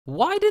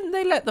Why didn't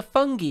they let the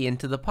fungi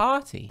into the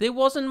party? There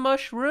wasn't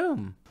much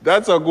room.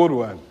 That's a good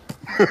one.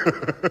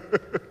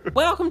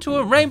 Welcome to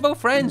a Rainbow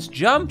Friends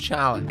Jump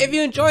Challenge. If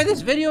you enjoyed this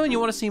video and you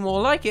want to see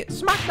more like it,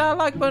 smash that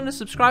like button and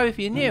subscribe if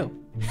you're new.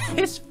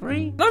 It's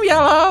free. I'm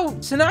yellow.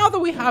 So now that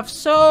we have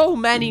so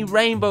many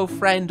Rainbow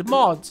Friend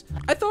mods,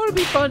 I thought it'd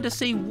be fun to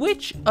see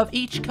which of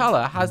each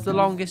color has the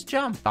longest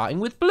jump, starting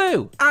with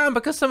blue. And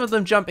because some of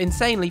them jump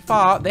insanely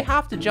far, they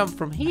have to jump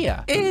from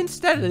here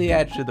instead of the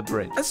edge of the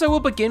bridge. And so we'll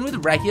begin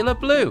with regular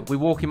blue. We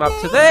walk him up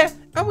to there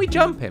and we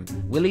jump him.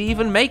 Will he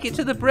even make it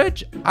to the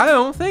bridge? I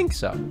don't think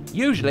so.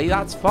 Usually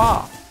that's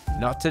far.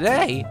 Not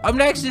today. Up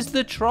next is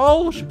the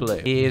Trolls blue.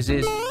 Here's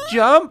his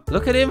jump.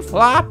 Look at him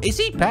flap. Is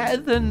he better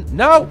than...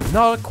 No,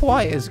 not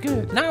quite as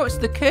good. Now it's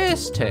the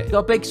Cursed turd.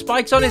 Got big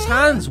spikes on his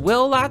hands.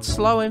 Will that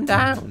slow him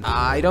down?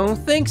 I don't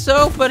think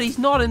so, but he's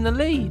not in the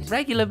lead.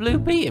 Regular blue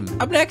beat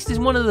him. Up next is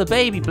one of the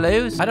baby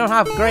blues. I don't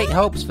have great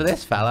hopes for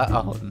this fella.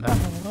 Oh,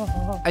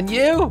 no. And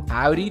you?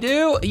 Howdy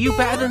do? Are you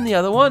better than the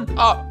other one?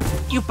 Oh,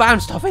 you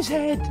bounced off his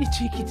head, you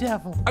cheeky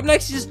devil. Up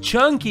next is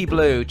Chunky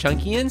blue.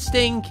 Chunky and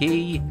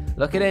Stinky.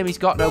 Look at him, he's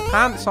got no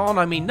pants on.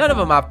 I mean, none of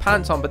them have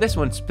pants on, but this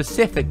one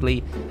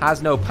specifically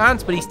has no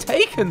pants, but he's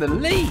taken the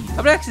lead.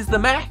 Up next is the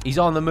Mech. He's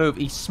on the move.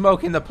 He's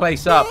smoking the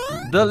place up.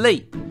 The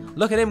leap.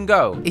 Look at him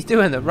go. He's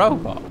doing the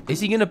robot. Is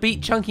he going to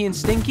beat Chunky and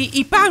Stinky?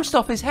 He bounced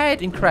off his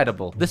head.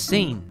 Incredible. The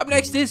scene. Up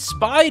next is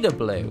Spider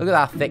blue. Look at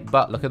that thick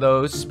butt. Look at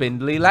those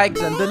spindly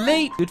legs and the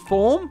leap. Good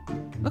form.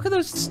 Look at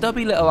those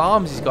stubby little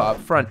arms he's got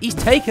up front. He's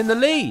taking the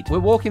lead. We'll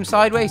walk him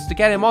sideways to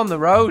get him on the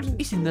road.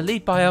 He's in the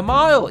lead by a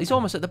mile. He's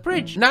almost at the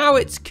bridge. Now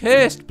it's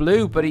Cursed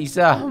blue, but he's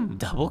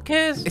double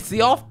cursed. It's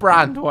the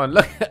off-brand one.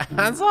 Look,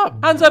 hands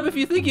up. Hands up if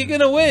you think you're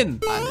gonna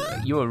win.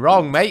 You were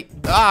wrong, mate.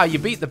 Ah, you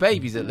beat the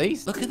babies at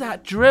least. Look at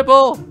that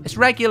dribble. It's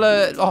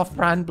regular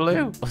off-brand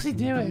blue. What's he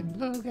doing?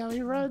 Look how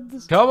he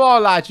runs. Come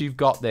on, lads, you've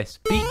got this.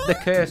 Beat the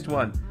cursed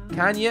one.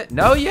 Can you?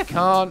 No, you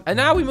can't. And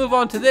now we move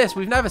on to this.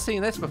 We've never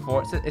seen this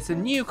before. It's a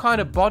new kind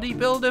of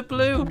bodybuilder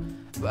blue.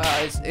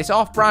 It's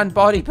off-brand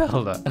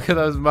bodybuilder. Look at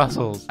those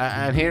muscles.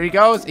 And here he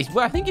goes.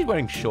 I think he's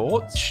wearing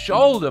shorts.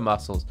 Shoulder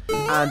muscles.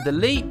 And the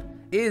leap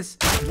is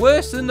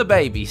worse than the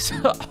babies.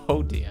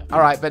 Oh dear. All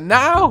right, but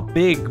now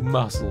big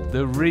muscle,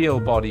 the real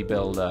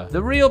bodybuilder.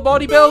 The real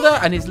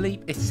bodybuilder, and his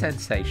leap is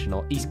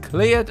sensational. He's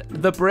cleared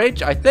the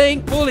bridge, I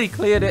think. Fully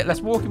cleared it.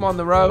 Let's walk him on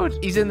the road.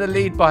 He's in the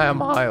lead by a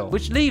mile,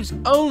 which leaves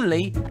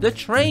only the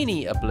Train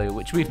Eater blue,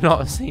 which we've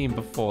not seen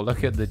before.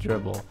 Look at the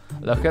dribble.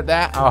 Look at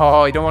that.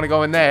 Oh, you don't want to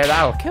go in there.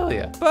 That'll kill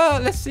you.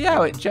 But let's see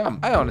how it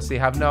jumps. I honestly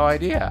have no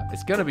idea.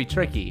 It's going to be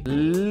tricky.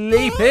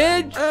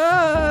 Leapage.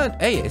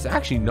 Hey, it's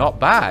actually not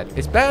bad.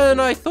 It's better than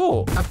I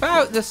thought.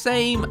 About the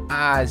same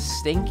as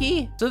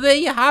Stinky. So there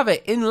you have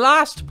it. In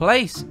last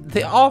place,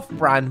 the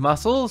off-brand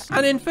muscles.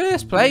 And in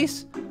first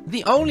place,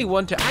 the only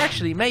one to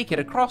actually make it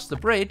across the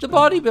bridge, the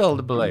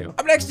bodybuilder blue.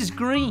 Up next is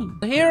green.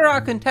 Here are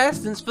our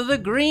contestants for the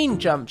green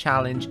jump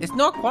challenge. It's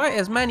not quite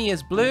as many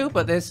as blue,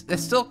 but there's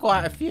still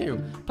quite a few.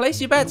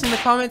 Place your bets in the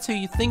comments who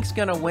you think's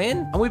gonna win.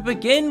 And we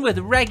begin with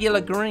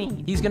regular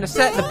green. He's gonna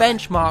set the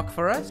benchmark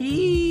for us.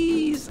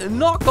 He's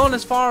not gone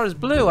as far as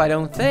blue, I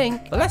don't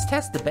think. But let's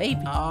test the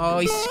baby. Oh,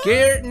 he's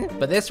skirting.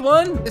 But this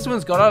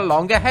one's got a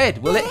longer head.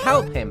 Will it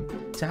help him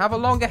to have a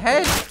longer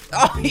head?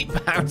 Oh, he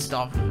bounced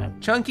off of him.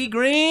 Chunky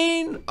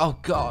green. Oh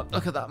god,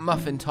 look at that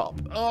muffin top.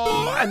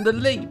 Oh, and the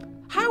leap.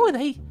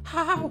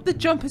 How? The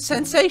jump is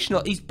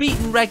sensational. He's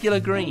beaten regular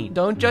green.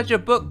 Don't judge a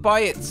book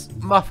by its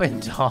muffin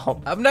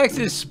top. Up next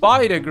is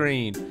Spider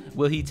green.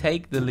 Will he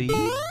take the lead?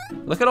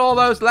 Look at all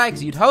those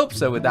legs. You'd hope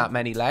so with that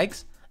many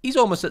legs. He's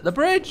almost at the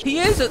bridge. He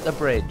is at the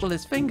bridge. Well,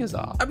 his fingers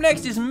are. Up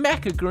next is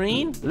Mecha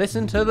green.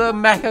 Listen to the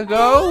Mecha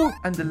go.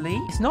 And the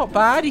lead. It's not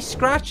bad. He's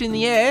scratched in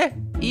the air.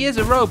 He is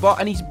a robot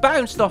and he's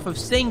bounced off of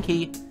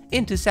Stinky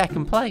into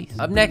second place.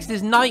 Up next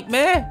is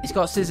Nightmare. He's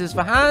got scissors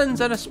for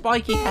hands and a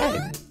spiky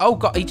head. Oh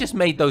god, he just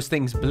made those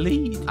things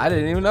bleed. I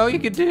didn't even know you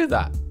could do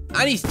that.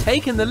 And he's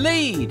taken the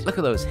lead. Look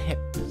at those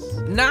hips.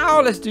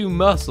 Now let's do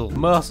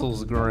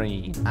Muscles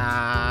green.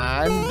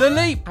 And the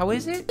leap. How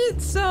is it?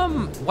 It's,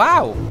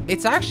 wow.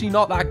 It's actually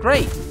not that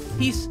great.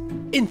 He's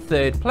in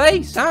third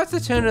place. Now it's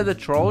the turn of the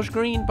Trolls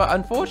green, but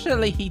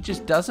unfortunately he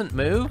just doesn't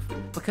move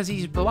because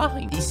he's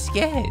blind. He's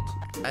scared.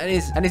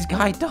 And his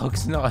guide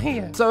dog's not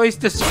here. So he's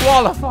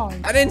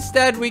disqualified. And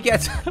instead we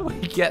get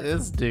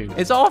this dude.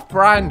 It's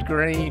off-brand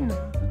green.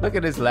 Look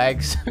at his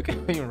legs. Look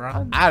at him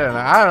run. I don't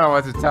know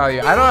what to tell you.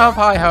 I don't have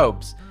high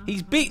hopes.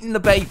 He's beaten the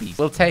babies.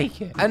 We'll take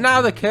it. And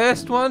now the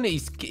cursed one. He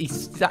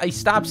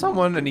stabbed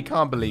someone and he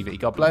can't believe it. He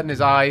got blood in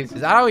his eyes.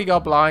 Is that how he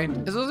got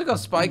blind? He's also got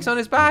spikes on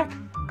his back.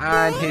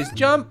 And his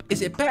jump,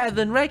 is it better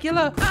than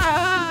regular?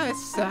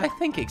 It's, I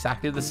think,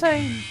 exactly the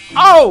same.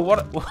 Oh,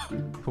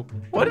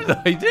 what did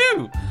I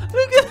do?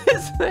 Look at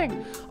this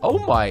thing. Oh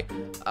my.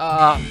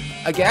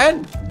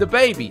 Again, the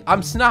baby.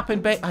 I'm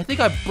snapping I think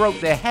I broke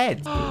their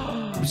head.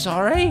 I'm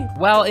sorry.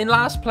 Well, in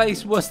last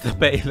place was the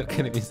baby. Look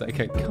at him. He's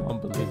like, I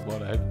can't believe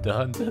what I've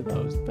done to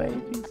those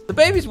babies. The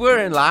babies were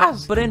in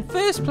last, but in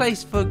first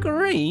place for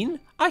green,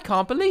 I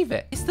can't believe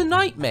it. It's the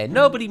Nightmare.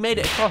 Nobody made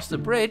it across the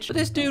bridge, but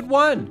this dude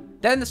won.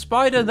 Then the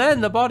spider, then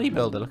the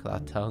bodybuilder. Look at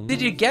that tongue.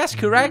 Did you guess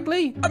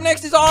correctly? Up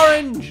next is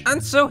orange.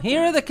 And so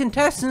here are the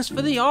contestants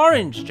for the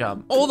orange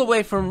jump. All the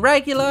way from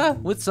regular,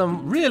 with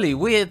some really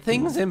weird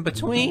things in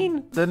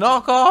between. The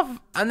knockoff,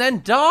 and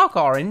then dark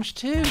orange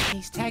too.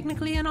 He's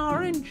technically an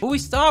orange. But we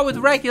start with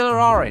regular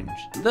orange.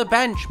 The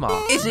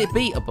benchmark. Is it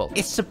beatable?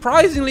 It's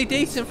surprisingly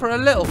decent for a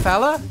little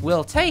fella.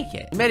 We'll take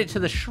it. He made it to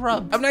the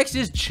shrub. Up next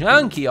is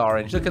chunky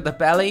orange. Look at the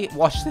belly.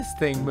 Watch this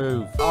thing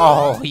move.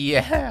 Oh,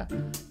 yeah.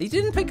 He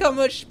didn't pick up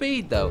much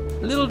speed, though.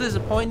 A little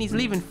disappointing. He's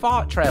leaving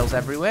fart trails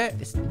everywhere.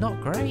 It's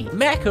not great.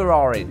 Mecha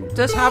orange.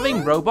 Does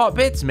having robot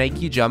bits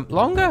make you jump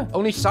longer?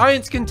 Only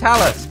science can tell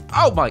us.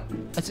 Oh, my...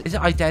 Is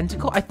it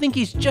identical? I think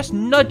he's just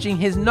nudging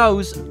his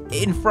nose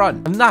in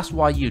front, and that's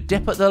why you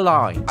dip at the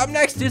line. Up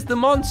next is the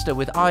monster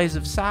with eyes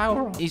of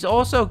Sauron. He's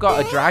also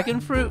got a dragon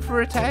fruit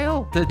for a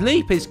tail. The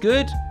leap is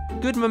good.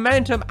 Good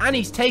momentum, and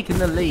he's taken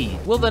the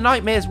lead. Will the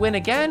nightmares win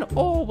again,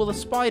 or will the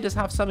spiders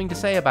have something to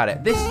say about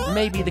it? This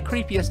may be the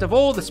creepiest of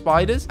all the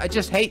spiders. I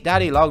just hate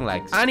Daddy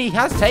Longlegs. And he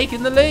has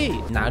taken the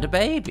lead. Now the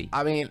baby.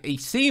 I mean, he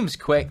seems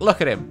quick. Look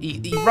at him.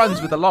 He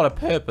runs with a lot of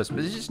purpose, but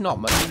there's just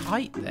not much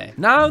height there.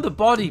 Now the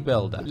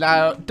bodybuilder.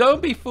 Now,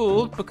 don't be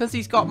fooled, because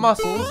he's got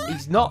muscles.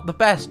 He's not the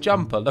best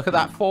jumper. Look at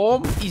that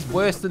form. He's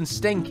worse than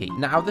Stinky.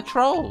 Now the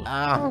troll.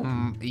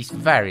 He's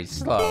very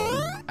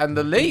slow. And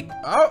the leap.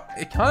 Oh,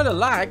 it kind of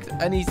lagged,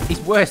 and he's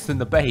worse than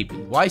the baby.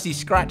 Why is he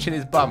scratching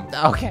his bum?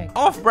 Okay.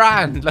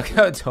 Off-brand. Look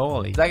how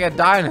tall he's like a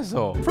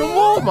dinosaur. From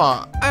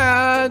Walmart.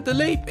 And the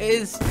leap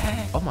is...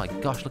 Oh my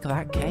gosh, look at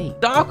that cake.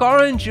 Dark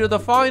orange, you're the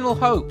final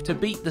hope to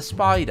beat the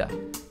spider.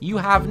 You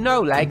have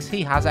no legs,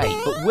 he has 8.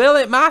 But will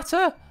it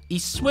matter?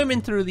 He's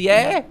swimming through the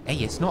air. Hey,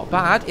 it's not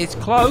bad. It's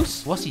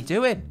close. What's he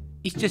doing?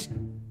 He's just...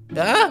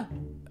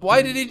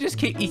 Why did he just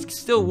keep... He's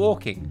still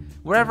walking.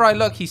 Wherever I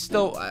look, he's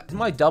still... is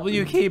my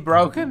W key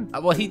broken?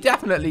 Well, he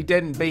definitely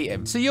didn't beat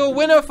him. So your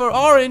winner for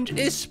orange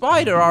is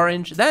Spider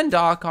Orange, then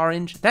Dark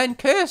Orange, then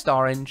Cursed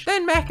Orange,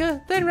 then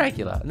Mecha, then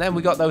Regular. And then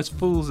we got those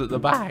fools at the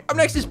back. Up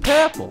next is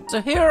Purple.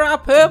 So here are our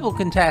purple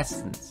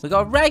contestants. We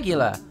got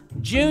Regular,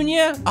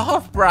 Junior,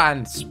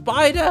 Off-Brand,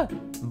 Spider,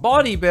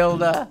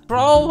 Bodybuilder,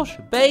 Trolls,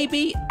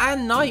 Baby,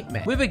 and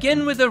Nightmare. We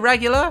begin with the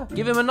regular.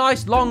 Give him a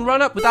nice long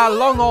run up with that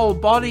long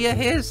old body of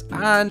his.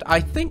 And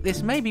I think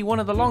this may be one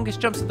of the longest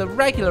jumps of the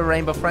regular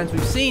Rainbow Friends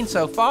we've seen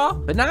so far.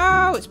 But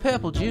now it's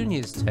Purple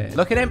Junior's turn.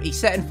 Look at him. He's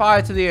setting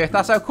fire to the earth.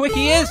 That's how quick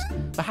he is.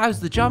 But how's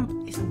the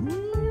jump? It's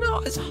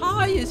not as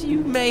high as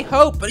you may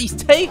hope, but he's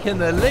taken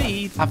the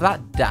lead. Have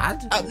that,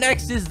 Dad. Up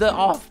next is the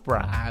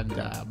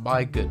Off-Brand.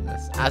 My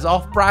goodness. As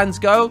Off-Brands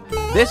go,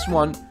 this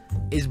one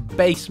is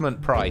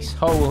basement price.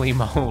 Holy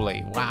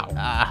moly.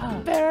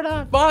 Wow. Fair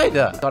enough.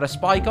 Spider. Got a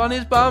spike on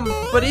his bum.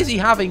 But is he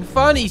having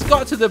fun? He's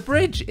got to the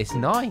bridge. It's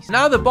nice.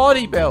 Now the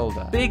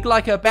bodybuilder. Big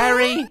like a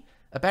berry.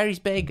 A berry's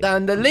big.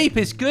 And the leap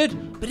is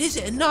good. But is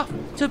it enough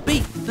to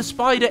beat the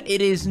spider?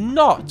 It is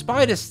not.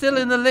 Spider's still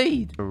in the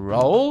lead.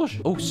 Rolls.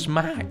 Oh,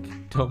 smack.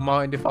 Don't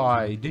mind if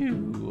I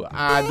do.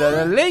 And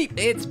the leap.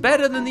 It's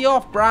better than the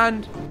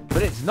Off-Brand,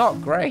 but it's not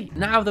great.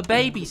 Now the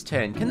baby's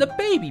turn. Can the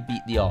baby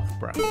beat the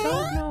Off-Brand? I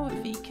don't know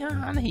if he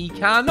can. He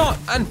cannot.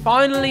 And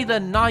finally, the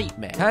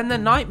Nightmare. Can the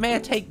Nightmare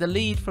take the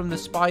lead from the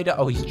spider?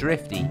 Oh, he's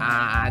drifty.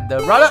 And the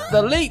run up,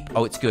 the leap.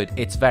 Oh, it's good.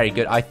 It's very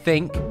good. I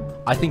think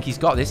he's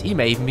got this. He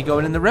may even be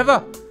going in the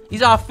river.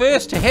 He's our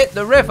first to hit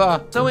the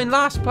river. So in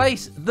last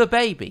place, the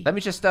baby. Let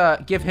me just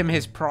give him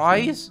his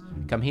prize.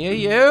 Come here,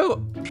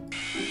 you.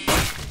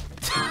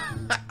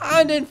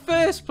 And in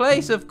first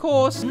place, of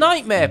course,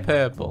 Nightmare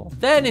Purple.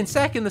 Then in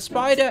second, the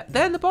Spider.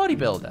 Then the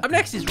Bodybuilder. Up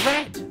next is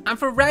Red. And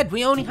for Red,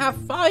 we only have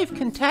 5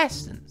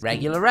 contestants.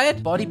 Regular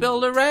Red,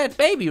 Bodybuilder Red,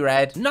 Baby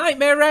Red,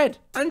 Nightmare Red,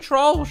 and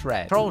Trolls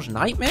Red. Trolls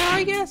Nightmare,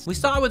 I guess? We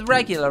start with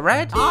Regular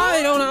Red.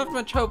 I don't have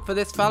much hope for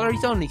this fella.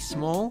 He's only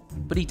small,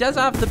 but he does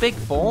have the big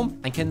form.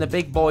 And can the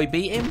big boy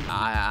beat him?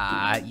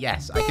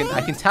 Yes.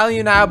 I can tell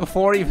you now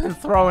before even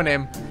throwing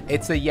him,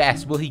 it's a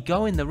yes. Will he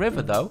go in the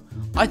river, though?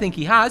 I think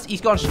he has. He's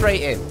gone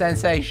straight in.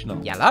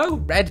 Sensational. Yellow.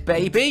 Red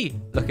baby.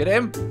 Look at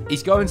him.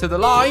 He's going to the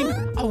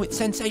line. Oh, it's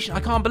sensational. I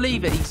can't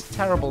believe it. He's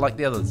terrible like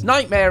the others.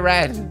 Nightmare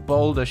Red.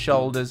 Boulder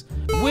shoulders.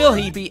 Will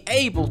he be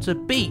able to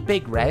beat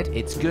Big Red?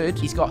 It's good.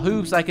 He's got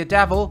hooves like a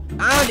devil.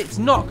 And it's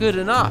not good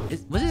enough.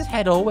 Was his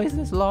head always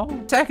this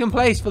long? Second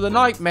place for the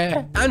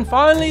Nightmare. And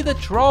finally, the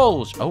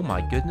Trolls. Oh,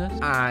 my goodness.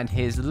 And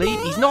his leap.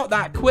 He's not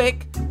that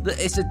quick.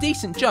 It's a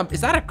decent jump.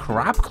 Is that a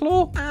crab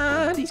claw?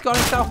 And he's got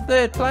himself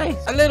third place.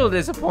 A little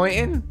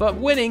disappointing, but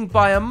winning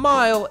by a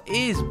mile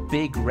is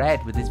Big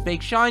Red with his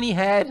big shiny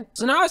head.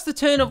 So now it's the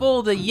turn of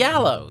all the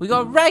yellow. We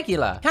got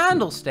Regular,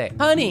 Candlestick,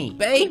 Honey,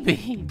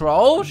 Baby,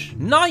 Trolls,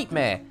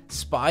 Nightmare,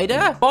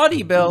 Spider,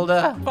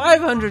 Bodybuilder,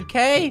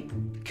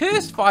 500k,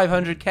 Cursed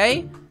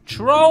 500k,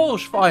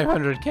 Trolls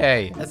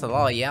 500k. That's a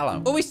lot of yellow.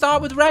 But we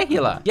start with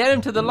regular. Get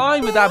him to the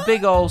line with that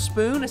big old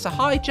spoon. It's a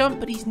high jump,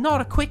 but he's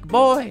not a quick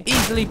boy.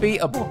 Easily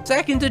beatable.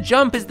 Second to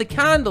jump is the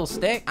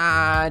candlestick.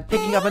 And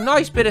picking up a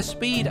nice bit of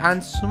speed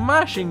and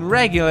smashing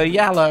regular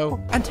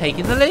yellow. And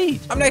taking the lead.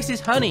 Up next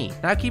is honey.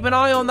 Now keep an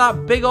eye on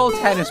that big old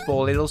tennis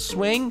ball. It'll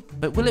swing.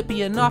 But will it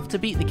be enough to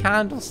beat the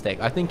candlestick?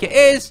 I think it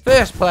is.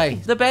 First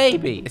place. The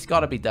baby. It's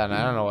got to be done.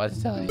 I don't know what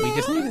to tell you. We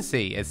just need to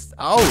see. It's...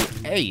 Oh,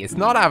 hey, it's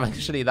not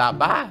actually that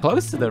bad.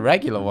 Close to the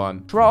regular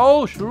one.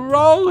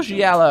 Trolls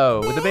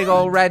yellow with a big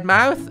old red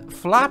mouth,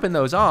 flapping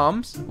those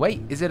arms.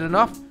 Wait, is it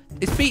enough?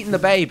 It's beating the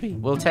baby.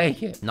 We'll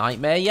take it.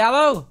 Nightmare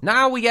yellow.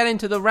 Now we get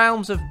into the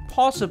realms of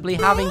possibly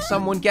having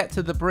someone get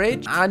to the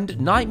bridge. And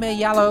Nightmare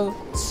yellow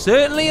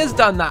certainly has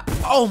done that.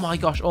 Oh my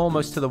gosh,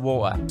 almost to the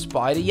water.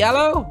 Spider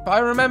yellow. If I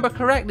remember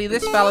correctly,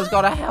 this fella's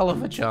got a hell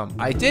of a jump.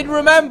 I did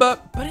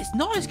remember, but it's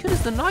not as good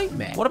as the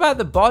Nightmare. What about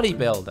the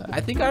bodybuilder?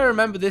 I think I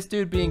remember this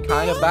dude being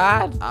kind of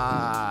bad.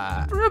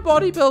 For a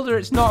bodybuilder,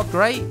 it's not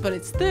great, but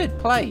it's third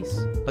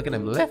place. Look at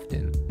him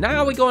lifting.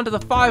 Now we go into the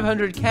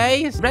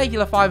 500Ks.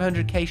 Regular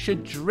 500K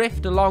should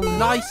drift along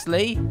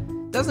nicely.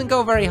 Doesn't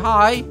go very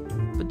high,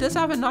 but does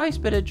have a nice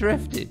bit of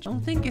driftage. I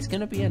don't think it's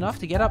going to be enough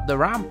to get up the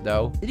ramp,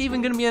 though. Is it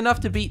even going to be enough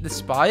to beat the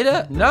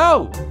spider?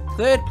 No!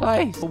 Third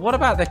place. But what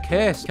about the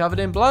curse covered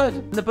in blood?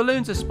 And the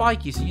balloons are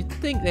spiky, so you'd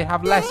think they'd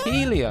have less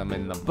helium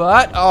in them.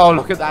 But, oh,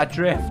 look at that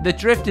drift. The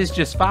drift is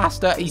just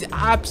faster. He's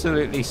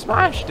absolutely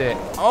smashed it.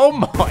 Oh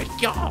my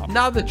god.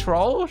 Now the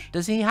troll.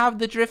 Does he have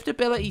the drift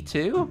ability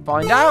too?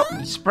 Find out.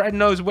 He's spreading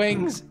those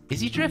wings.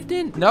 Is he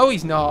drifting? No,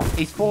 he's not.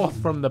 He's fourth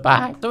from the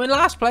back. So in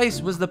last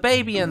place was the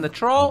baby and the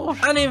troll.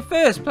 And in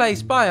first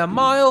place by a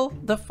mile,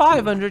 the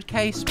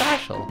 500k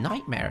special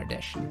Nightmare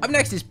edition. Up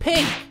next is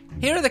pink.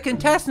 Here are the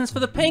contestants for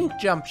the pink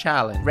jump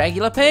challenge.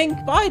 Regular pink,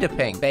 spider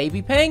pink,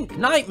 baby pink,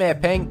 nightmare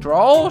pink,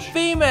 trolls,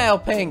 female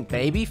pink,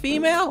 baby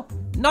female,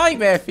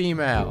 nightmare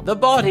female, the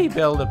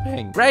bodybuilder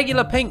pink.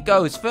 Regular pink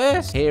goes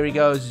first. Here he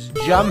goes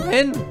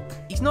jumping.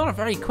 He's not a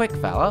very quick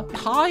fella.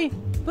 High,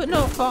 but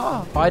not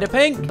far. Spider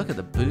pink. Look at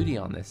the booty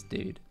on this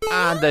dude.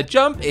 And the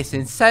jump is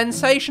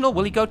sensational.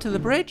 Will he go to the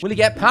bridge? Will he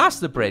get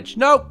past the bridge?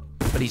 Nope.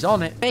 But he's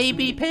on it.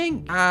 Baby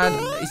pink. And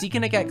is he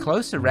gonna get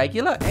close to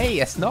regular?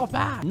 Hey, it's not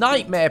bad.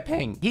 Nightmare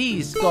pink.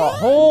 He's got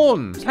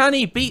horns. Can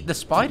he beat the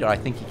spider? I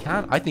think he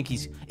can. I think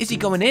he's... Is he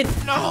going in?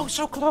 No,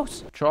 so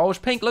close. Trolls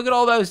pink. Look at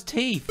all those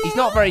teeth. He's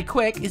not very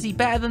quick. Is he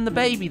better than the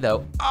baby,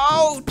 though?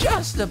 Oh,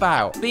 just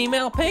about.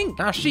 Female pink.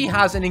 Now, she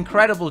has an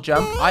incredible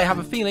jump. I have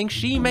a feeling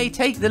she may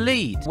take the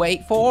lead.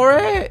 Wait for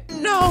it.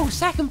 No,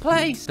 second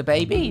place. The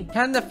baby.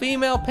 Can the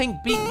female pink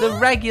beat the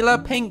regular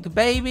pink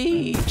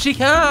baby? She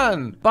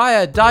can. By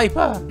a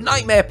diaper.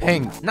 Nightmare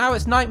pink. Now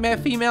it's nightmare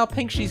female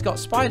pink. She's got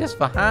spiders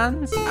for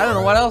hands. I don't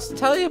know what else to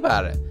tell you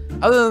about it.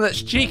 Other than that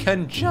she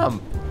can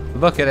jump.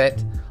 Look at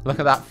it. Look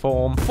at that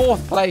form.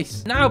 Fourth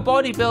place. Now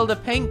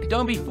bodybuilder pink.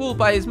 Don't be fooled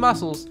by his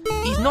muscles.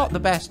 He's not the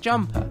best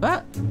jumper.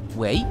 But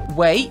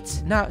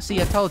wait. Now, see,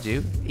 I told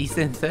you. He's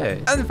in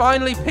third. And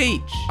finally,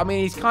 peach. I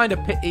mean, he's kind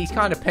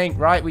of pink,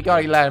 right? We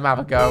gotta let him have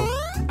a go.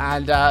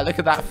 And look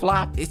at that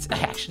flap. It's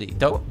actually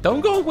don't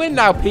go and win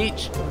now,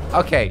 peach.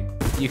 Okay.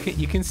 You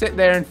can sit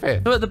there and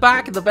fit. So at the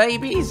back of the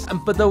babies.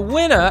 But the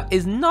winner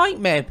is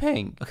Nightmare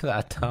Pink. Look at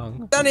that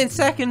tongue. Then in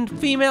second,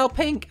 Female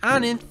Pink.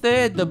 And in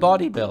third, the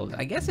bodybuilder.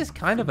 I guess it's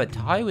kind of a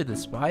tie with the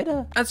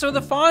spider. And so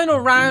the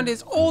final round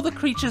is all the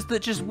creatures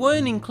that just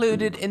weren't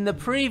included in the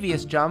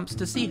previous jumps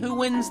to see who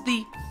wins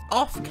the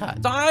offcut.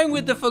 Starting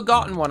with the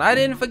forgotten one. I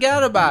didn't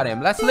forget about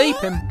him. Let's leap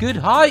him. Good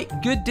height,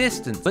 good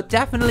distance, but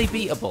definitely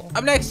beatable.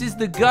 Up next is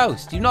the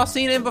ghost. You've not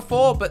seen him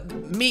before, but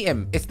meet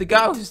him. It's the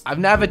ghost. I've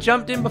never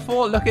jumped in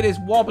before. Look at his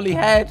wobbly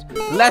head.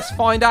 Let's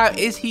find out,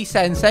 is he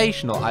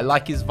sensational? I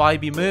like his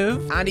vibey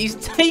move, and he's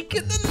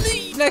taken the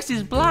lead. Next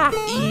is black.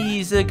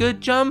 He's a good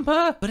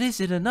jumper, but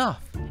is it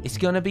enough? It's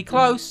gonna be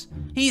close.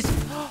 He's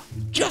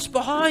just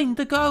behind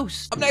the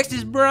ghost. Up next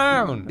is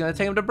brown. Gonna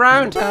take him to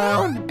Brown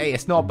Town. Hey,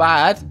 it's not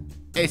bad.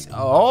 It's,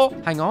 oh,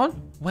 hang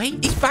on.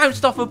 Wait, he's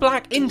bounced off of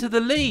black into the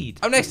lead.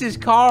 Up next is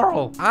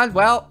Coral. And,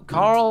 well,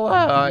 Coral,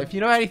 if you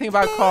know anything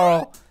about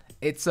Coral,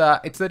 it's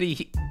that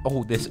he,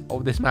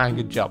 this man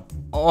can jump.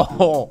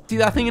 Oh, see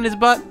that thing in his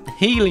butt?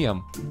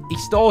 Helium. He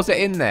stores it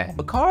in there.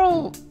 But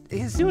Coral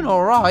is doing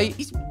all right.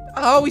 He's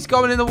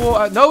going in the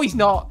water. No, he's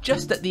not.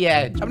 Just at the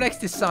edge. Up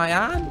next is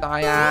Cyan.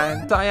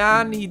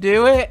 Cyan, you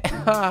do it?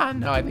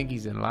 No, I think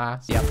he's in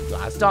last. Yep,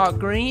 last. Dark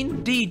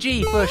green.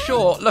 DG for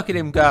short. Look at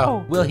him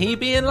go. Will he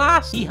be in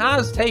last? He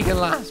has taken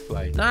last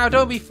place. Now,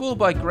 don't be fooled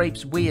by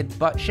Grape's weird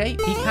butt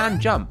shape. He can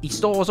jump. He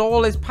stores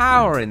all his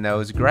power in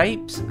those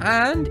grapes.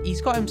 And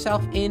he's got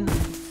himself in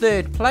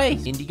third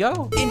place.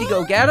 Indigo,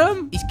 get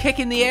him. He's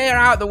kicking the air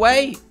out of the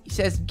way. He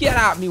says, get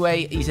out of me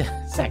way. He's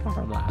second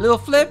from last. Little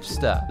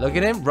Flipster. Look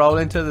at him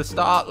rolling to the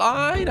start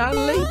line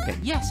and leaping.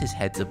 Yes, his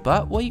head's a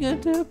butt. What are you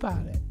going to do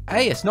about it?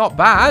 Hey, it's not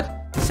bad.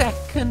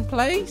 Second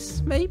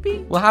place, maybe?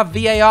 We'll have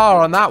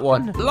VAR on that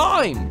one.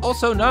 Lime,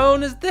 also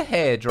known as the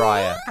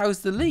hairdryer. How's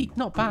the leap?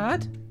 Not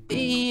bad.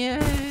 Yeah,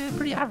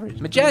 pretty average.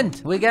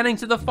 Magenta. We're getting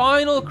to the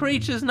final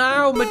creatures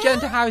now.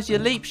 Magenta, how's your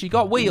leap? She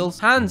got wheels.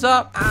 Hands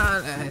up.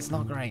 And it's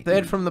not great.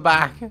 Third from the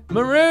back.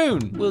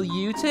 Maroon, will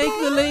you take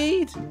the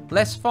lead?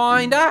 Let's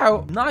find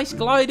out. Nice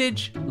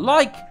glidage.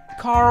 Like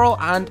Carl,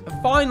 and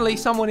finally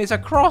someone is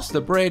across the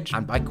bridge,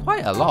 and by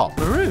quite a lot.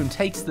 Maroon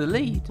takes the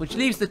lead, which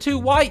leaves the two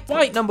white.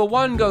 White number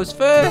 1 goes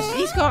first.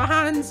 He's got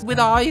hands with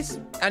eyes,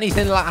 and he's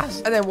in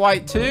last. And then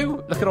white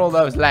 2, look at all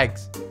those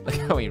legs. Look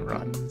how he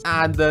runs.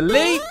 And the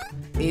leap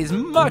is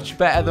much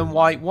better than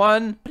white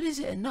 1, but is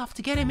it enough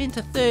to get him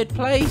into 3rd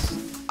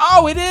place?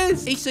 Oh, it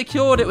is! He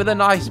secured it with a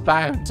nice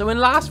bounce. So in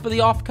last for the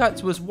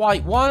offcuts was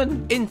white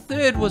 1, in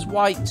 3rd was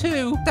white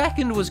 2,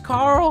 2nd was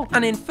Carl,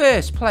 and in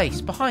 1st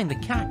place behind the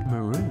cat,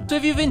 Maroon. So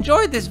if you've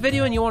enjoyed this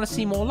video and you want to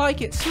see more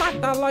like it, smack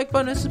that like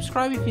button and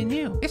subscribe if you're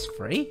new. It's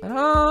free. And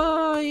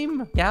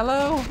I'm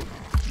Yellow.